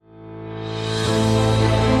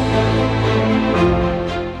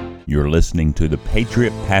You're listening to the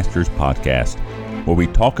Patriot Pastors Podcast, where we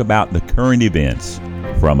talk about the current events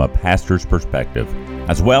from a pastor's perspective,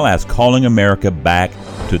 as well as calling America back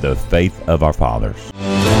to the faith of our fathers.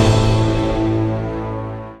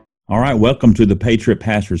 All right, welcome to the Patriot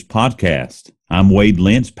Pastors Podcast. I'm Wade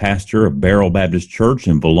Lentz, pastor of Barrel Baptist Church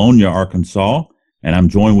in Bologna, Arkansas, and I'm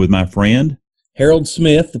joined with my friend Harold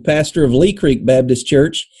Smith, the pastor of Lee Creek Baptist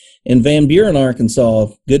Church in Van Buren, Arkansas.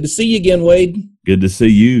 Good to see you again, Wade. Good to see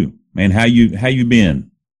you. Man, how you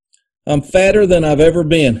been? I'm fatter than I've ever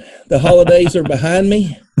been. The holidays are behind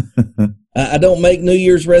me. I don't make New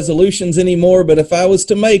Year's resolutions anymore, but if I was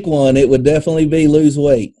to make one, it would definitely be lose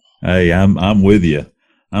weight. Hey, I'm with you.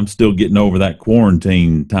 I'm still getting over that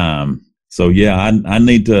quarantine time. So yeah, I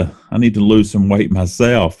need to lose some weight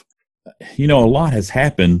myself. You know, a lot has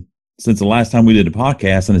happened since the last time we did a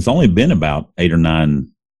podcast, and it's only been about 8 or 9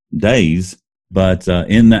 days. But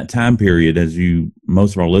in that time period, as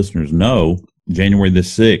most of our listeners know, January the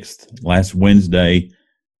 6th, last Wednesday,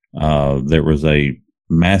 there was a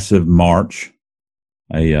massive march,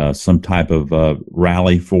 some type of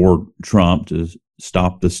rally for Trump to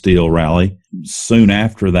stop the steal rally. Soon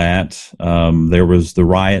after that, there was the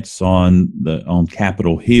riots on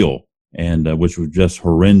Capitol Hill, and which was just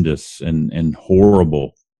horrendous and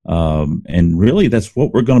horrible. And really, that's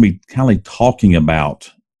what we're going to be kind of talking about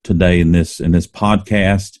today in this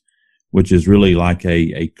podcast, which is really like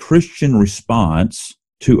a Christian response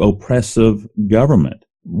to oppressive government.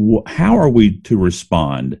 How are we to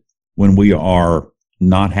respond when we are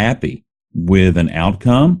not happy with an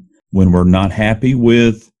outcome, when we're not happy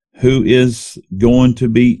with who is going to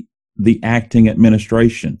be the acting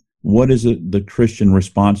administration? What is the Christian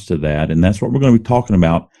response to that? And that's what we're going to be talking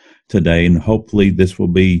about today, and hopefully this will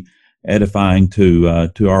be edifying to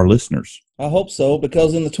our listeners. I hope so,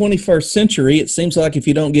 because in the 21st century, it seems like if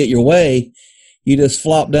you don't get your way, you just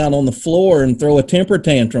flop down on the floor and throw a temper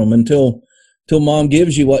tantrum until mom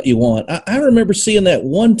gives you what you want. I remember seeing that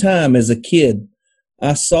one time as a kid.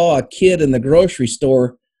 I saw a kid in the grocery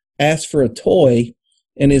store ask for a toy,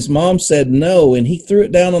 and his mom said no, and he threw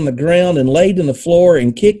it down on the ground and laid on the floor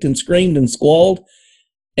and kicked and screamed and squalled.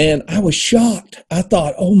 And I was shocked. I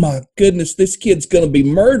thought, oh my goodness, this kid's going to be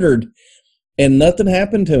murdered. And nothing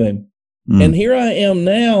happened to him. And here I am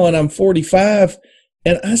now, and I'm 45,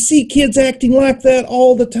 and I see kids acting like that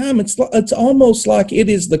all the time. It's almost like it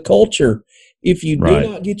is the culture. If you do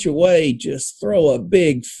not get your way, just throw a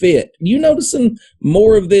big fit. You noticing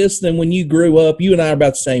more of this than when you grew up? You and I are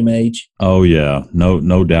about the same age. Oh yeah,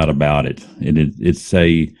 no doubt about it. It's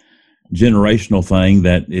a generational thing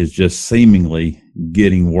that is just seemingly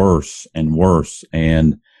getting worse and worse,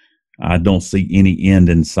 and I don't see any end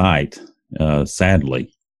in sight,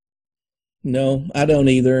 sadly. No, I don't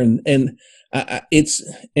either, and it's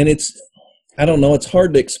I don't know. It's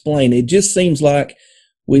hard to explain. It just seems like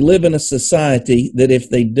we live in a society that if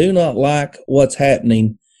they do not like what's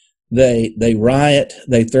happening, they riot,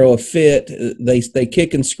 they throw a fit, they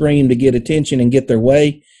kick and scream to get attention and get their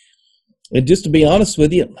way. And just to be honest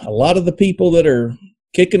with you, a lot of the people that are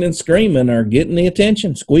kicking and screaming are getting the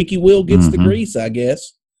attention. Squeaky wheel gets the grease, I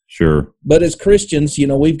guess. Sure. But as Christians,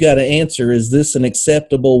 we've got to answer, is this an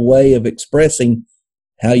acceptable way of expressing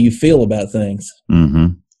how you feel about things?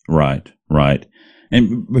 Mm-hmm. Right.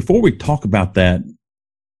 And before we talk about that,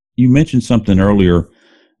 you mentioned something earlier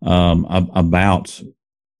about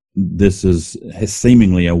this is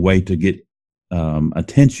seemingly a way to get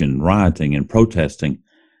attention, rioting and protesting.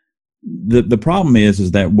 The problem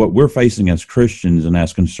is that what we're facing as Christians and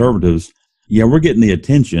as conservatives, we're getting the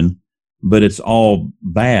attention, but it's all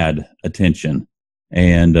bad attention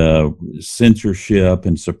and censorship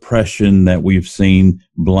and suppression that we've seen,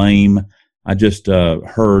 blame. I just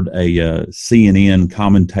heard a CNN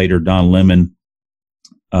commentator, Don Lemon,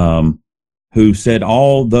 who said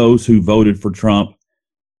all those who voted for Trump,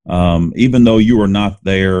 even though you were not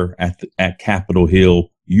there at Capitol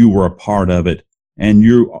Hill, you were a part of it, and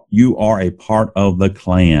you are a part of the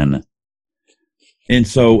Klan. And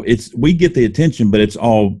so we get the attention, but it's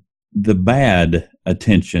all the bad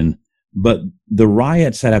attention. But the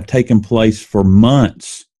riots that have taken place for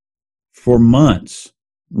months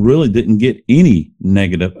really didn't get any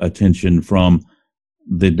negative attention from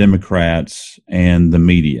the Democrats and the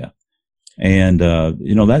media. And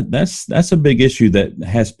that's a big issue that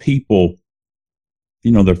has people,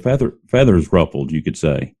 their feathers ruffled, you could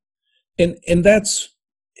say. And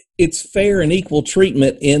it's fair and equal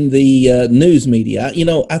treatment in the news media.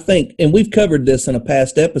 I think, and we've covered this in a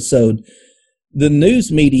past episode, the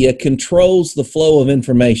news media controls the flow of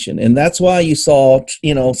information. And that's why you saw,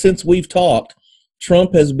 since we've talked,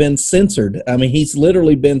 Trump has been censored. I mean, he's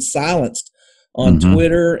literally been silenced on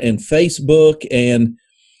Twitter and Facebook. And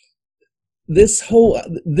this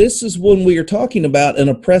is when we are talking about an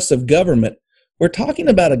oppressive government. We're talking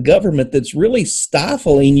about a government that's really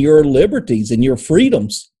stifling your liberties and your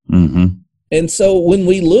freedoms. And so when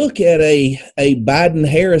we look at a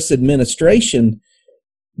Biden-Harris administration,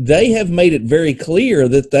 they have made it very clear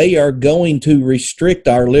that they are going to restrict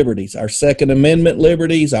our liberties, our Second Amendment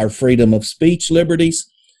liberties, our freedom of speech liberties.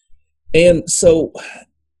 And so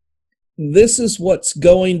this is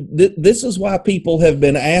this is why people have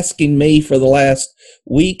been asking me for the last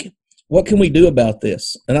week, what can we do about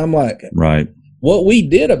this? And I'm like, right. What we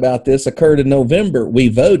did about this occurred in November. We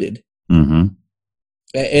voted.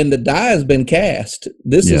 And the die has been cast.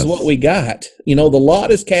 This is what we got. The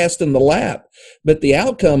lot is cast in the lap, but the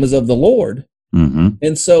outcome is of the Lord.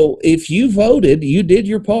 And so if you voted, you did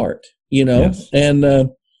your part,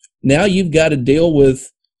 and now you've got to deal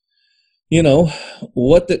with,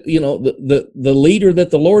 what the leader that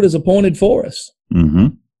the Lord has appointed for us.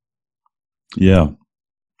 Yeah.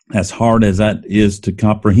 As hard as that is to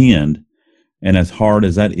comprehend, and as hard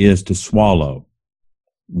as that is to swallow,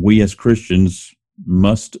 we as Christians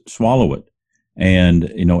must swallow it.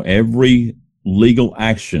 And, every legal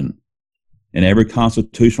action and every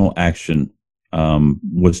constitutional action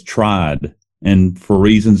was tried, and for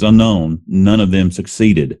reasons unknown, none of them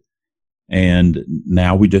succeeded. And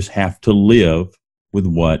now we just have to live with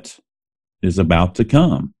what is about to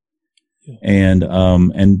come. And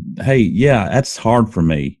hey, yeah, that's hard for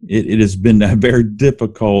me. It has been a very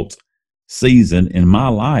difficult season in my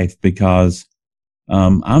life because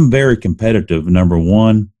I'm very competitive. Number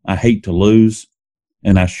one, I hate to lose,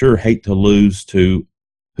 and I sure hate to lose to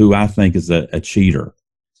who I think is a cheater.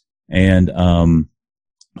 And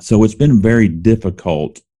so it's been very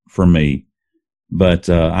difficult for me. But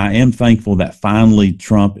I am thankful that finally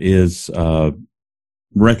Trump is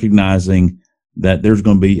recognizing that there's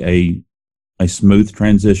going to be a smooth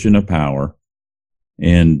transition of power.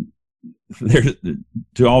 And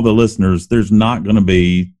to all the listeners, there's not going to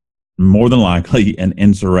be, more than likely, an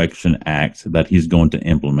insurrection act that he's going to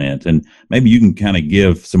implement. And maybe you can kind of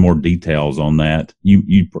give some more details on that.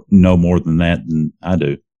 You know more than that than I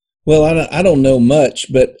do. Well, I don't know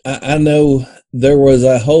much, but I know there was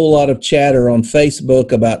a whole lot of chatter on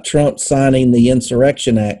Facebook about Trump signing the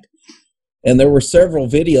Insurrection Act. And there were several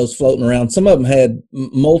videos floating around. Some of them had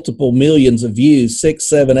multiple millions of views, 6,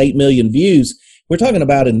 7, 8 million views. We're talking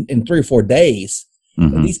about in 3 or 4 days.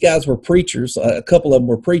 And these guys were preachers. A couple of them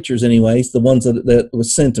were preachers anyways, the ones that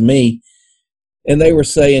was sent to me. And they were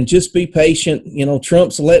saying, just be patient.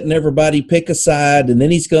 Trump's letting everybody pick a side, and then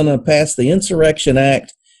he's going to pass the Insurrection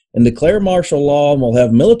Act and declare martial law, and we'll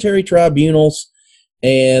have military tribunals,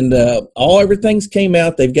 and everything's came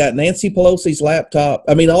out. They've got Nancy Pelosi's laptop.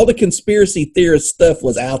 I mean, all the conspiracy theorist stuff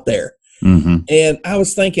was out there. And I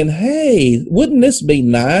was thinking, hey, wouldn't this be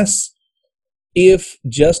nice if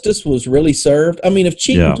justice was really served? I mean, if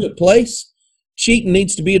cheating took place, cheating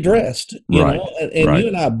needs to be addressed, you know, and you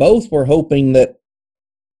and I both were hoping that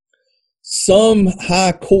some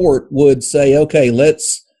high court would say, okay,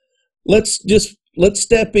 let's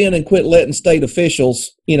step in and quit letting state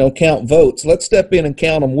officials, count votes. Let's step in and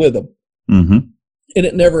count them with them. And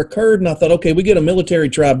it never occurred. And I thought, okay, we get a military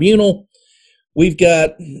tribunal. We've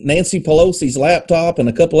got Nancy Pelosi's laptop and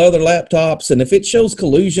a couple other laptops. And if it shows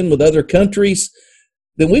collusion with other countries,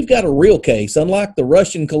 then we've got a real case. Unlike the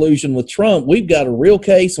Russian collusion with Trump, we've got a real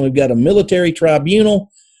case, and we've got a military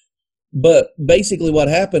tribunal. But basically what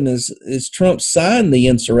happened is Trump signed the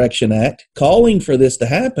Insurrection Act calling for this to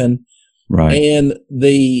happen. And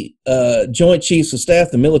the Joint Chiefs of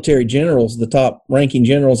Staff, the military generals, the top ranking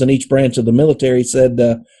generals in each branch of the military said,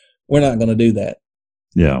 we're not going to do that.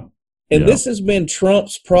 And this has been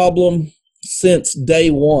Trump's problem since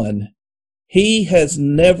day one. He has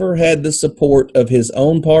never had the support of his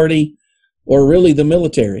own party or really the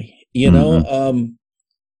military.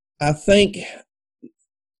 I think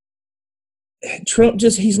Trump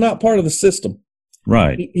he's not part of the system.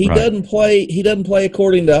 He doesn't play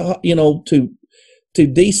according to, to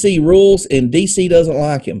DC rules, and DC doesn't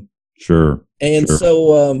like him. And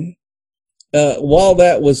so while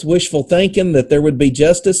that was wishful thinking that there would be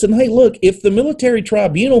justice, and hey, look, if the military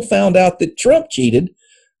tribunal found out that Trump cheated,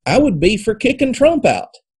 I would be for kicking Trump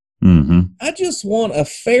out. I just want a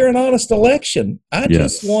fair and honest election. I'm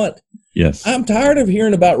tired of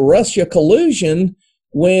hearing about Russia collusion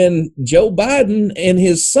when Joe Biden and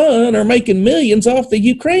his son are making millions off the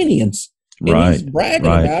Ukrainians. And he's bragging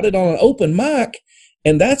about it on an open mic,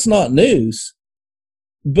 and that's not news.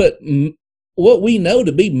 But what we know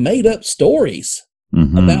to be made up stories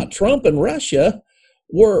about Trump and Russia,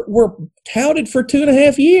 were touted for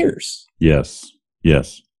 2.5 years. Yes.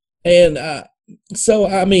 Yes. And so,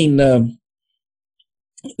 I mean,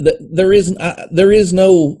 there is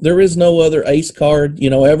no other ace card. You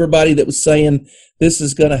know, everybody that was saying this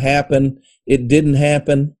is going to happen, it didn't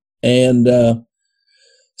happen. And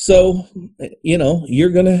so, you know, you're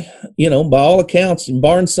going to, you know, by all accounts,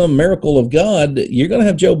 barring some miracle of God, you're going to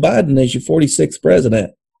have Joe Biden as your 46th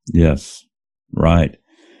president. Yes. Right.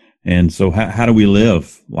 And so how do we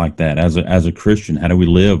live like that as a Christian? How do we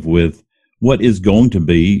live with what is going to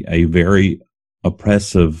be a very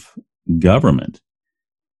oppressive government?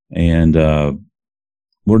 And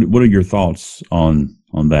what are your thoughts on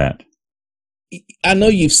that? I know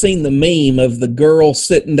you've seen the meme of the girl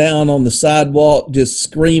sitting down on the sidewalk just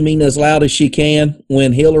screaming as loud as she can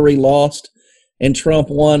when Hillary lost and Trump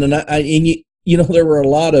won. And you know, there were a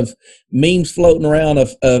lot of memes floating around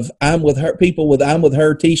of I'm with her, people with I'm with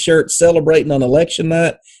her T-shirts celebrating on election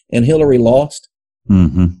night and Hillary lost.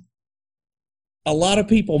 Mm-hmm. A lot of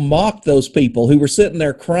people mocked those people who were sitting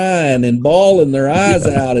there crying and bawling their eyes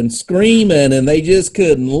out and screaming, and they just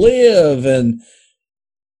couldn't live. And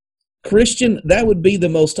Christian, that would be the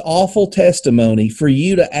most awful testimony for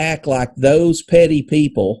you to act like those petty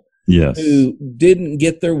people who didn't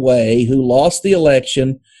get their way, who lost the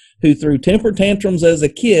election, who threw temper tantrums as a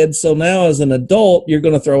kid. So now as an adult, you're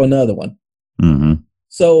going to throw another one. Mm-hmm.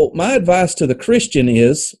 So my advice to the Christian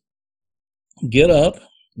is get up,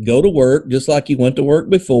 go to work just like you went to work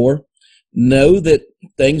before. Know that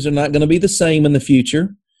things are not going to be the same in the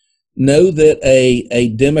future. Know that a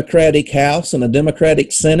Democratic House and a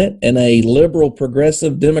Democratic Senate and a liberal,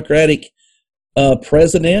 progressive, Democratic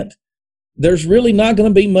president, there's really not going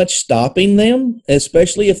to be much stopping them,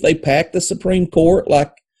 especially if they pack the Supreme Court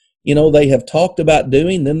like, you know, they have talked about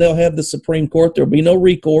doing. Then they'll have the Supreme Court. There'll be no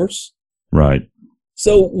recourse. Right.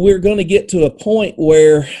 So we're going to get to a point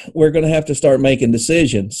where we're going to have to start making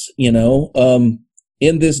decisions, you know,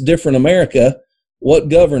 in this different America, what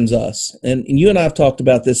governs us. And you and I have talked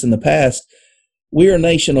about this in the past. We're a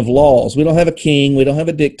nation of laws. We don't have a king. We don't have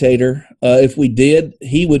a dictator. If we did,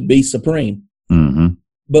 he would be supreme. Mm-hmm.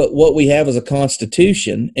 But what we have is a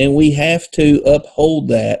constitution, and we have to uphold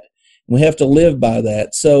that. We have to live by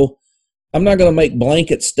that. So I'm not going to make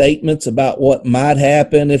blanket statements about what might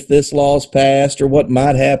happen if this law is passed or what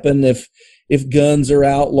might happen if guns are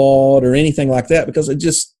outlawed or anything like that, because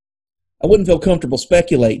I wouldn't feel comfortable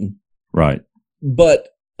speculating. Right. But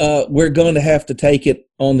we're going to have to take it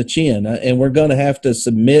on the chin, and we're going to have to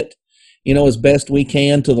submit, you know, as best we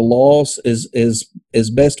can to the laws, as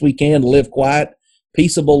best we can to live quiet,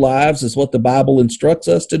 peaceable lives is what the Bible instructs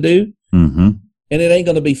us to do. Mm-hmm. And it ain't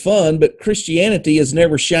going to be fun, but Christianity has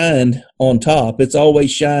never shined on top. It's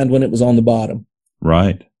always shined when it was on the bottom.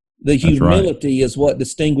 Right. The humility is what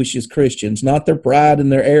distinguishes Christians, not their pride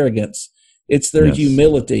and their arrogance. It's their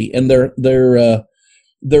humility and their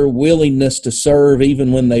willingness to serve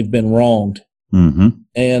even when they've been wronged. Mm-hmm.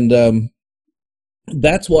 And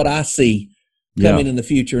that's what I see coming in the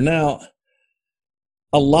future. Now,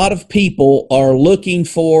 a lot of people are looking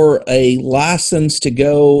for a license to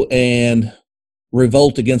go and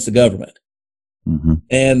revolt against the government. Mm-hmm.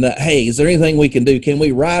 And hey, is there anything we can do? Can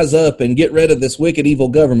we rise up and get rid of this wicked, evil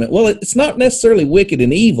government? Well, it's not necessarily wicked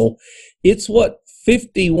and evil. It's what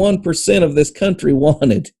 51% of this country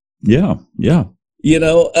wanted. Yeah. Yeah. You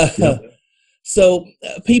know, so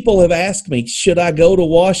people have asked me, should I go to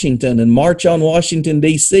Washington and march on Washington,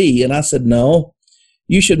 D.C.? And I said, no,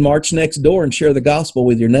 you should march next door and share the gospel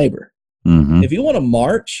with your neighbor. Mm-hmm. If you want to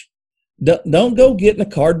march, don't go get in a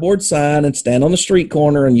cardboard sign and stand on the street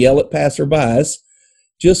corner and yell at passerbys.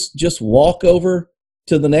 Just walk over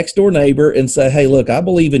to the next door neighbor and say, hey, look, I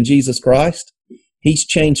believe in Jesus Christ. He's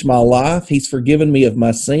changed my life. He's forgiven me of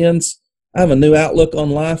my sins. I have a new outlook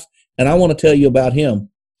on life, and I want to tell you about him.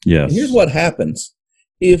 Yes. And here's what happens.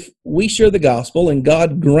 If we share the gospel and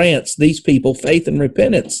God grants these people faith and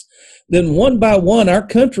repentance, then one by one, our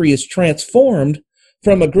country is transformed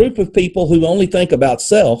from a group of people who only think about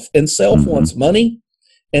self, and self wants money,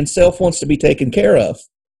 and self wants to be taken care of.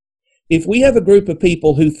 If we have a group of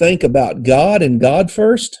people who think about God and God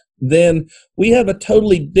first, then we have a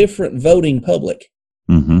totally different voting public.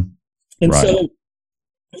 Mm-hmm. And so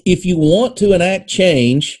if you want to enact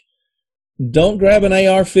change, don't grab an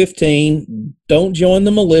AR-15, don't join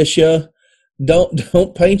the militia,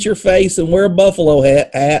 don't paint your face and wear a buffalo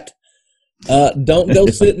hat. Don't go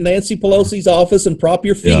sit in Nancy Pelosi's office and prop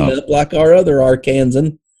your feet up like our other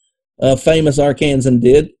Arkansan, famous Arkansan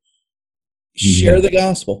did. Share the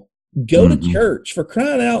gospel. Go to church. For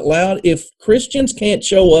crying out loud, if Christians can't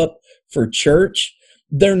show up for church,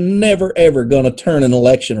 they're never, ever going to turn an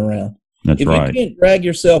election around. That's If right. you can't drag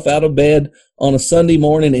yourself out of bed on a Sunday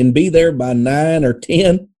morning and be there by 9 or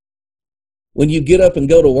 10, when you get up and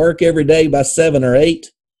go to work every day by 7 or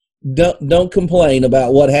 8, don't complain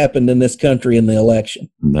about what happened in this country in the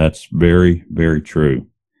election. That's very, very true.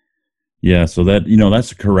 Yeah, so that's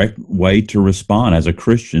the correct way to respond as a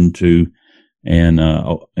Christian to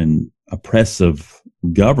an oppressive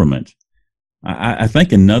government. I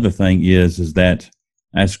think another thing is that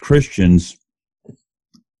as Christians,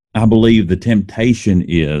 I believe the temptation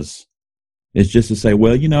is just to say,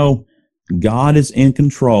 well, God is in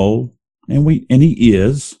control, and He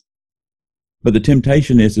is. But the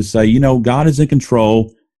temptation is to say, God is in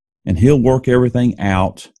control, and He'll work everything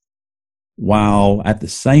out, while at the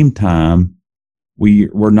same time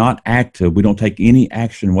we're not active. We don't take any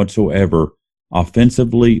action whatsoever,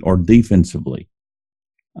 offensively or defensively.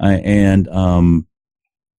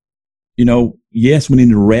 Yes, we need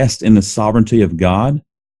to rest in the sovereignty of God.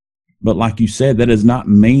 But like you said, that does not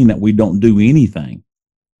mean that we don't do anything.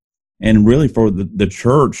 And really for the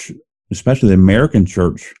church, especially the American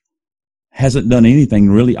church, hasn't done anything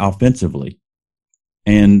really offensively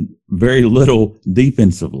and very little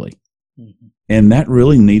defensively. Mm-hmm. And that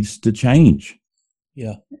really needs to change.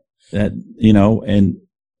 Yeah. And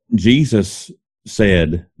Jesus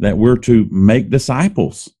said that we're to make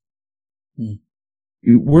disciples. Mm.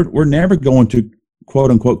 We're never going to, quote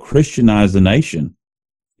unquote, Christianize the nation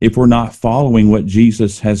if we're not following what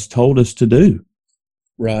Jesus has told us to do.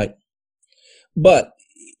 Right. But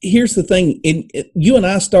here's the thing. You and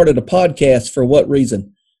I started a podcast for what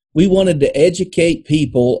reason? We wanted to educate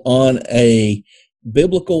people on a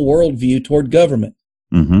biblical worldview toward government.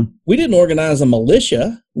 Mm-hmm. We didn't organize a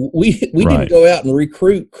militia. We didn't go out and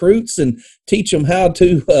recruit recruits and teach them how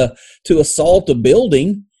to assault a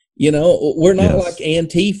building. We're not like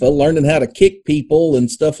Antifa learning how to kick people and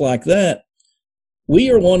stuff like that. We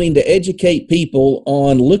are wanting to educate people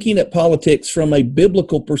on looking at politics from a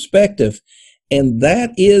biblical perspective, and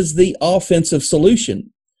that is the offensive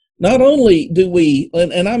solution. Not only do we,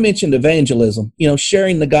 and I mentioned evangelism,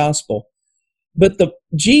 sharing the gospel, but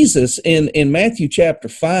Jesus in Matthew chapter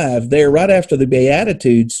 5, there right after the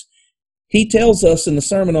Beatitudes, he tells us in the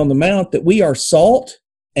Sermon on the Mount that we are salt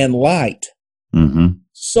and light. Mm-hmm.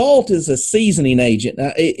 Salt is a seasoning agent.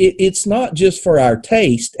 Now, it's not just for our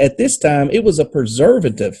taste. At this time, it was a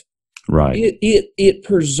preservative. Right. It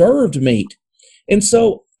preserved meat. And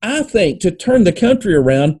so I think to turn the country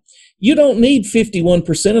around, you don't need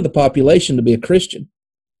 51% of the population to be a Christian.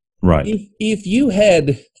 Right. If you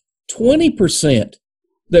had 20%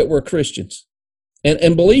 that were Christians,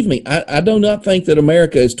 and believe me, I do not think that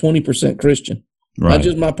America is 20% Christian. Right. That's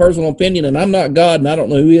just my personal opinion, and I'm not God, and I don't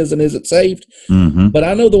know who is and isn't saved. Mm-hmm. But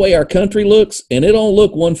I know the way our country looks, and it don't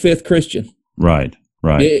look 1/5 Christian. Right.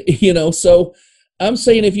 So I'm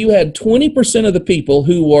saying if you had 20% of the people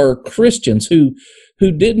who were Christians who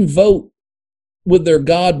didn't vote with their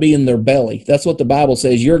God being their belly, that's what the Bible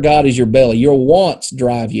says. Your God is your belly. Your wants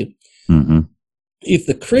drive you. Mm-hmm. If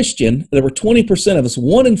there were 20% of us,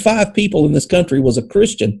 1 in 5 people in this country was a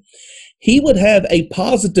Christian, he would have a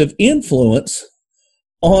positive influence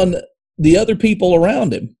on the other people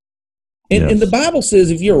around him. And the Bible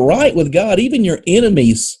says if you're right with God, even your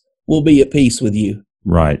enemies will be at peace with you.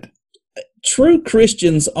 Right. True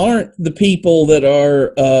Christians aren't the people that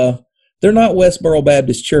are, they're not Westboro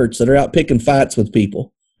Baptist Church that are out picking fights with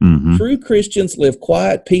people. Mm-hmm. True Christians live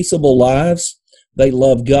quiet, peaceable lives. They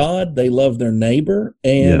love God. They love their neighbor.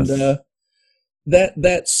 And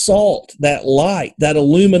that salt, that light, that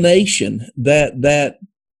illumination, that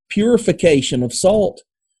purification of salt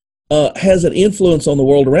has an influence on the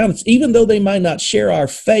world around us. Even though they might not share our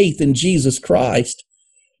faith in Jesus Christ,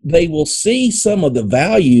 they will see some of the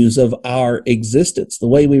values of our existence, the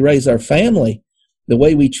way we raise our family, the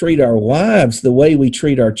way we treat our wives, the way we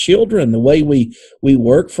treat our children, the way we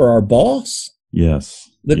work for our boss. Yes.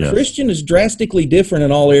 The Christian is drastically different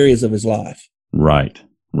in all areas of his life. Right.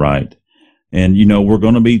 And we're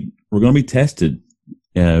going to be tested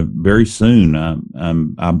very soon.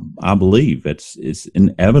 I believe it's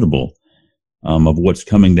inevitable of what's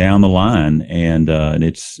coming down the line, and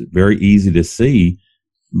it's very easy to see.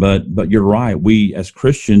 But you're right. We as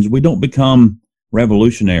Christians, we don't become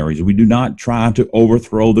revolutionaries. We do not try to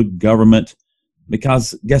overthrow the government,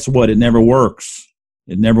 because guess what? It never works.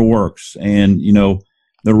 And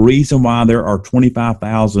the reason why there are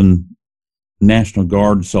 25,000 National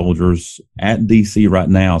Guard soldiers at D.C. right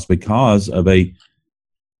now is because of a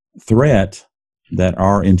threat that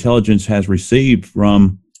our intelligence has received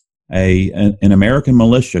from an American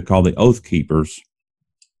militia called the Oath Keepers,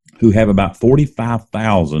 who have about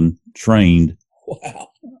 45,000 trained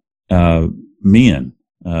men.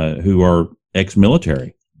 who are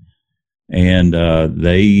ex-military, and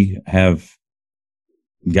they have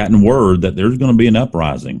gotten word that there's going to be an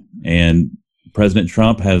uprising. And President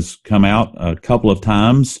Trump has come out a couple of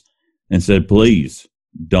times and said, please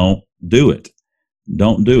don't do it.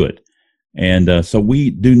 Don't do it. And so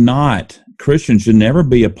Christians should never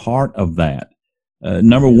be a part of that.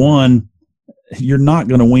 Number one, you're not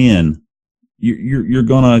going to win. You're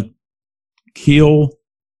going to kill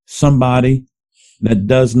somebody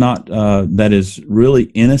that is really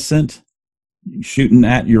innocent, shooting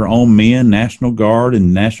at your own men, National Guard,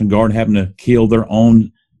 and National Guard having to kill their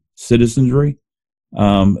own citizenry.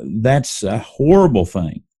 That's a horrible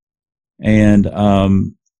thing. And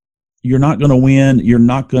you're not going to win. You're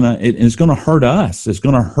not going to, it's going to hurt us. It's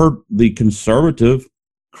going to hurt the conservative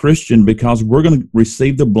Christian because we're going to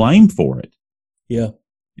receive the blame for it. Yeah.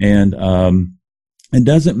 And it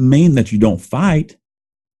doesn't mean that you don't fight.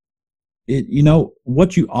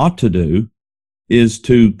 What you ought to do is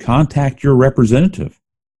to contact your representative,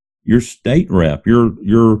 your state rep,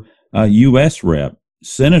 your U.S. rep,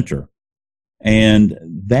 senator. And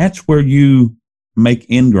that's where you make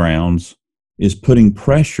ingrounds, is putting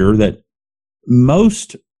pressure that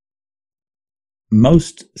most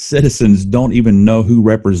citizens don't even know who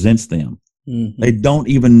represents them. Mm-hmm. They don't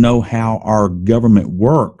even know how our government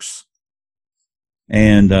works.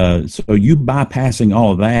 And so you bypassing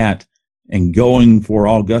all of that and going for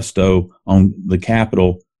Augusto on the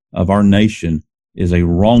capital of our nation is a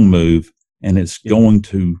wrong move, and it's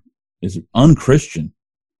unchristian,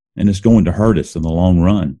 and it's going to hurt us in the long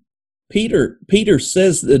run. Peter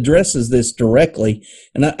addresses this directly,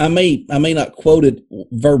 and I may not quote it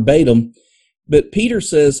verbatim, but Peter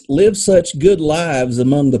says, live such good lives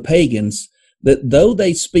among the pagans that though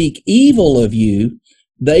they speak evil of you,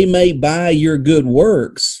 they may by your good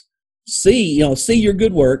works see your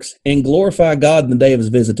good works and glorify God in the day of his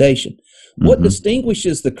visitation. Mm-hmm. What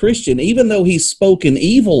distinguishes the Christian, even though he's spoken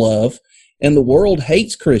evil of, and the world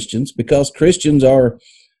hates Christians because Christians are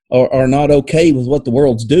not okay with what the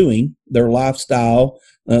world's doing, their lifestyle,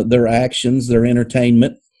 their actions, their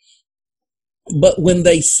entertainment. But when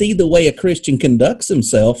they see the way a Christian conducts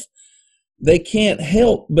himself, they can't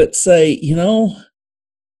help but say,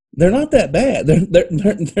 they're not that bad.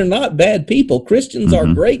 They're not bad people. Christians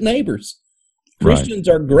mm-hmm. are great neighbors. Christians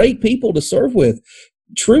are great people to serve with.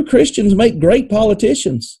 True Christians make great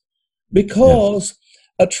politicians because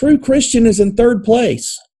a true Christian is in third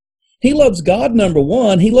place. He loves God, number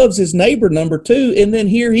one. He loves his neighbor, number two. And then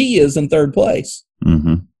here he is in third place.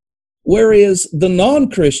 Mm-hmm. Whereas the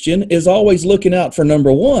non-Christian is always looking out for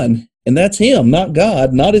number one, and that's him, not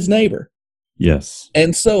God, not his neighbor. Yes.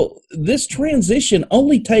 And so this transition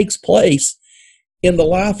only takes place in the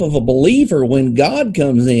life of a believer when God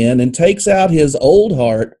comes in and takes out his old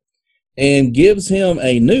heart and gives him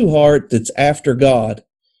a new heart that's after God.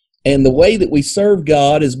 And the way that we serve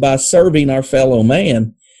God is by serving our fellow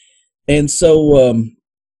man. And so,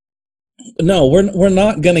 no, we're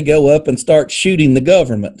not going to go up and start shooting the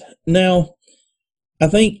government. Now, I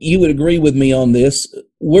think you would agree with me on this.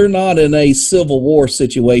 We're not in a civil war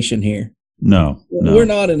situation here. No. We're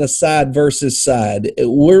not in a side versus side.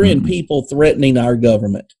 We're in people threatening our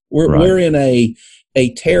government. We're in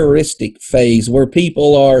a terroristic phase where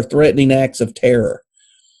people are threatening acts of terror.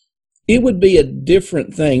 It would be a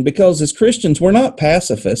different thing because as Christians, we're not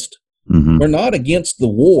pacifist. Mm-hmm. We're not against the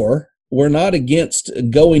war. We're not against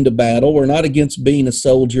going to battle. We're not against being a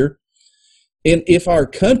soldier. And if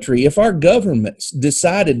our governments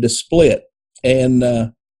decided to split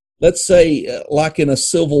and let's say like in a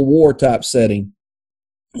Civil War type setting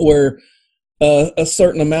where a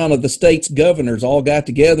certain amount of the state's governors all got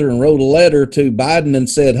together and wrote a letter to Biden and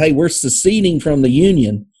said, hey, we're seceding from the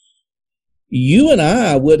Union. You and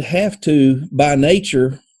I would have to, by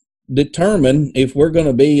nature, determine if we're going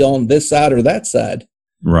to be on this side or that side.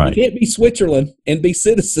 Right. We can't be Switzerland and be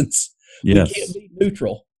citizens. Yes. We can't be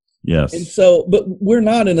neutral. Yes. And so, but we're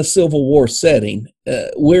not in a civil war setting.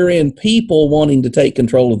 We're in people wanting to take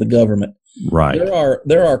control of the government. Right.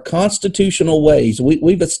 There are constitutional ways.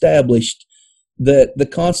 We've established that the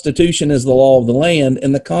Constitution is the law of the land,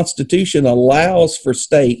 and the Constitution allows for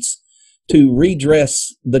states to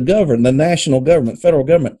redress the national government, federal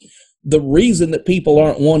government. The reason that people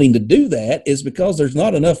aren't wanting to do that is because there's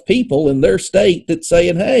not enough people in their state that's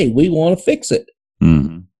saying, hey, we want to fix it.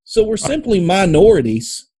 Mm-hmm. So we're simply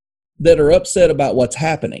minorities that are upset about what's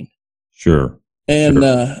happening. Sure. And,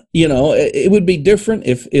 it would be different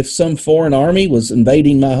if some foreign army was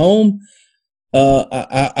invading my home.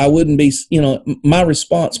 I wouldn't be, my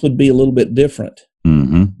response would be a little bit different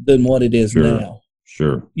than what it is now.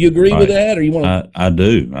 Sure. You agree with that, or you want to? I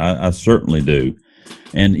do. I certainly do.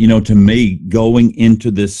 And, to me, going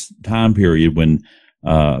into this time period when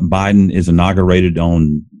Biden is inaugurated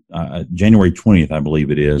on January 20th, I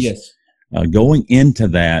believe it is. Yes. Going into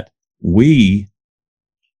that,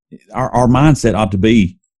 our mindset ought to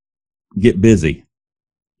be get busy.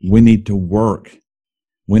 We need to work.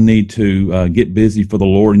 We need to get busy for the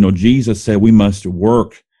Lord. Jesus said we must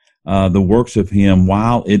work the works of Him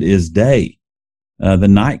while it is day, the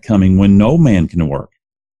night coming when no man can work.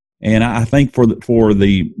 And I think for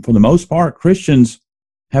the most part, Christians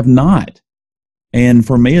have not. And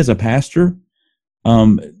for me as a pastor,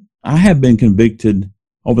 I have been convicted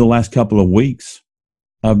over the last couple of weeks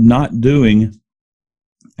of not doing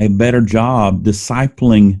a better job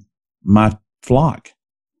discipling my flock.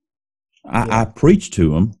 I preach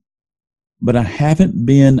to them, but I haven't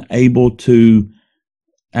been able to,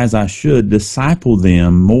 as I should, disciple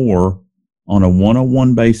them more on a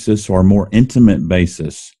one-on-one basis or a more intimate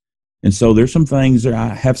basis. And so there's some things that I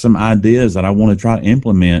have some ideas that I want to try to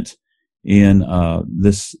implement in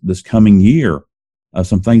this coming year.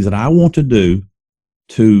 Some things that I want to do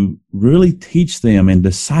to really teach them and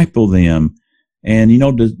disciple them. And,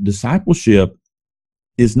 discipleship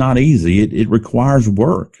is not easy. It requires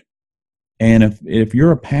work. And if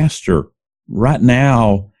you're a pastor, right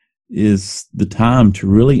now is the time to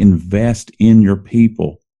really invest in your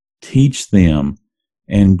people, teach them,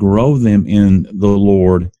 and grow them in the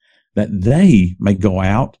Lord, that they may go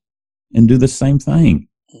out and do the same thing.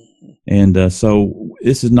 And so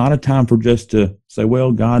this is not a time for just to say,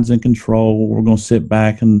 well, God's in control. We're going to sit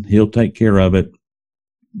back and He'll take care of it.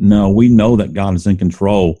 No, we know that God is in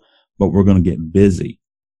control, but we're going to get busy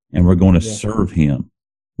and we're going to serve Him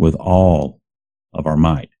with all of our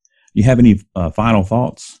might. You have any final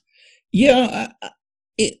thoughts? Yeah,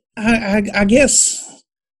 I guess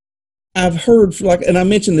I've heard, and I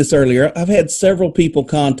mentioned this earlier, I've had several people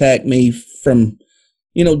contact me from,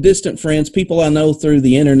 distant friends, people I know through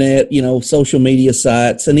the internet, social media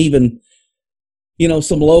sites, and even,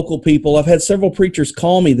 some local people. I've had several preachers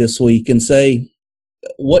call me this week and say,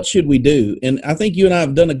 what should we do? And I think you and I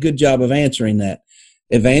have done a good job of answering that.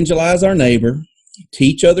 Evangelize our neighbor,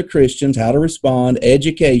 teach other Christians how to respond,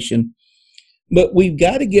 education. But we've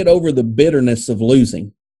got to get over the bitterness of losing.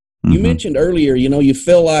 Mm-hmm. You mentioned earlier, you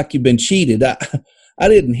feel like you've been cheated. I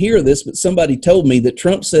didn't hear this, but somebody told me that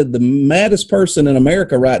Trump said the maddest person in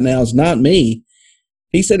America right now is not me.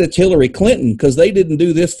 He said it's Hillary Clinton because they didn't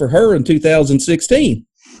do this for her in 2016.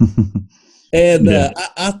 And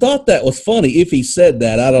I thought that was funny if he said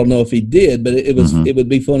that. I don't know if he did, but it would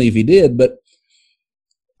be funny if he did. But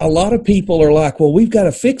a lot of people are like, well, we've got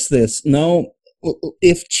to fix this. No,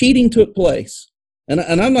 if cheating took place, and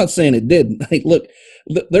I'm not saying it didn't. Hey, look,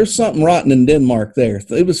 there's something rotten in Denmark there.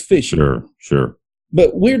 It was fishy. Sure.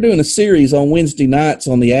 But we're doing a series on Wednesday nights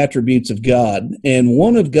on the attributes of God. And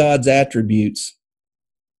one of God's attributes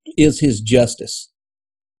is His justice.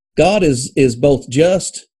 God is both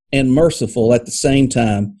just and merciful at the same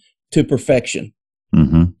time to perfection.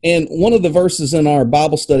 Mm-hmm. And one of the verses in our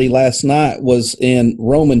Bible study last night was in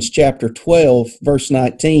Romans chapter 12, verse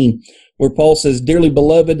 19, where Paul says, "Dearly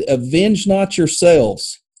beloved, avenge not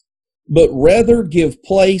yourselves, but rather give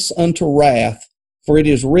place unto wrath, for it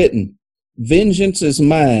is written, vengeance is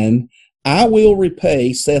mine, I will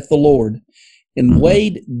repay, saith the Lord." And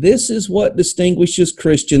Wade, this is what distinguishes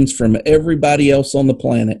Christians from everybody else on the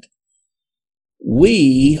planet.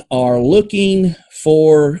 We are looking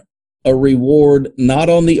for a reward not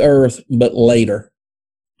on the earth, but later.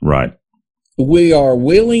 Right. We are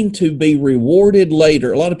willing to be rewarded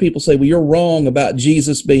later. A lot of people say, well, you're wrong about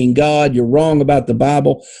Jesus being God. You're wrong about the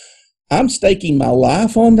Bible. I'm staking my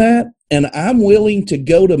life on that, and I'm willing to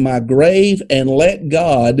go to my grave and let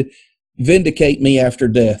God vindicate me after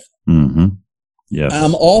death. Mm-hmm. Yes.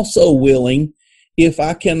 I'm also willing, if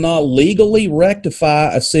I cannot legally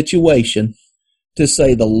rectify a situation, to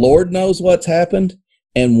say the Lord knows what's happened,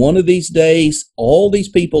 and one of these days, all these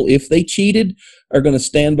people, if they cheated, are going to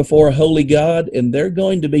stand before a holy God, and they're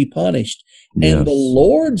going to be punished. Yes. And the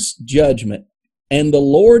Lord's judgment and the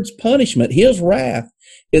Lord's punishment, His wrath,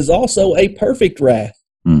 is also a perfect wrath.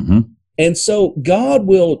 Mm-hmm. And so God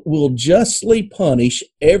will justly punish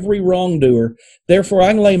every wrongdoer. Therefore,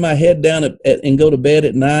 I can lay my head down and go to bed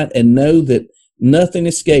at night and know that nothing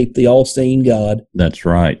escaped the all-seeing God. That's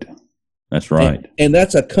right. That's right. And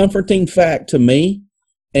that's a comforting fact to me.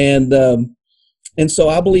 And so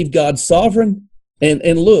I believe God's sovereign.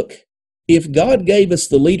 And look, if God gave us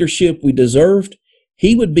the leadership we deserved,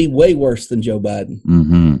 He would be way worse than Joe Biden.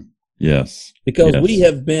 Mm-hmm. Yes. Because we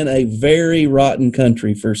have been a very rotten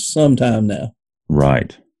country for some time now.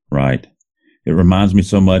 Right. It reminds me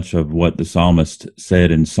so much of what the psalmist said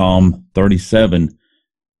in Psalm 37,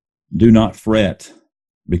 Do not fret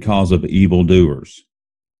because of evildoers,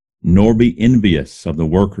 nor be envious of the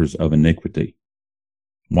workers of iniquity.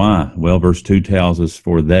 Why? Well, verse 2 tells us,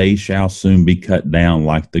 for they shall soon be cut down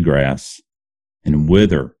like the grass, and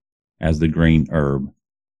wither as the green herb.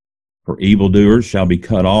 For evildoers shall be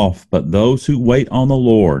cut off, but those who wait on the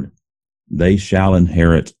Lord, they shall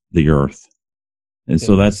inherit the earth. And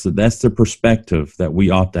so that's the perspective that we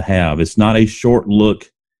ought to have. It's not a short look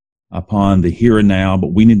upon the here and now,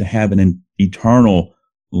 but we need to have an eternal,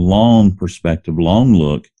 long perspective, long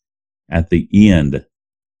look at the end.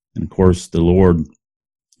 And of course, the Lord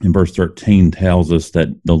in verse 13 tells us that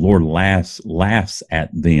the Lord laughs at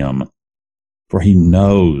them, for he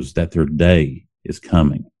knows that their day is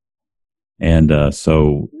coming. And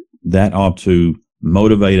so that ought to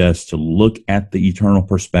motivate us to look at the eternal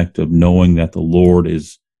perspective, knowing that the Lord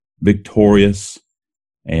is victorious.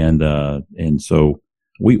 And so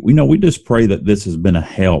we just pray that this has been a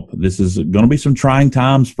help. This is going to be some trying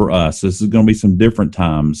times for us. This is going to be some different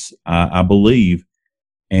times, I believe.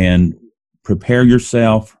 And prepare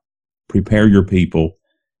yourself, prepare your people,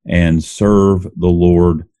 and serve the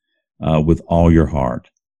Lord with all your heart.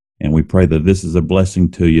 And we pray that this is a blessing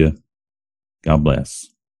to you. God bless.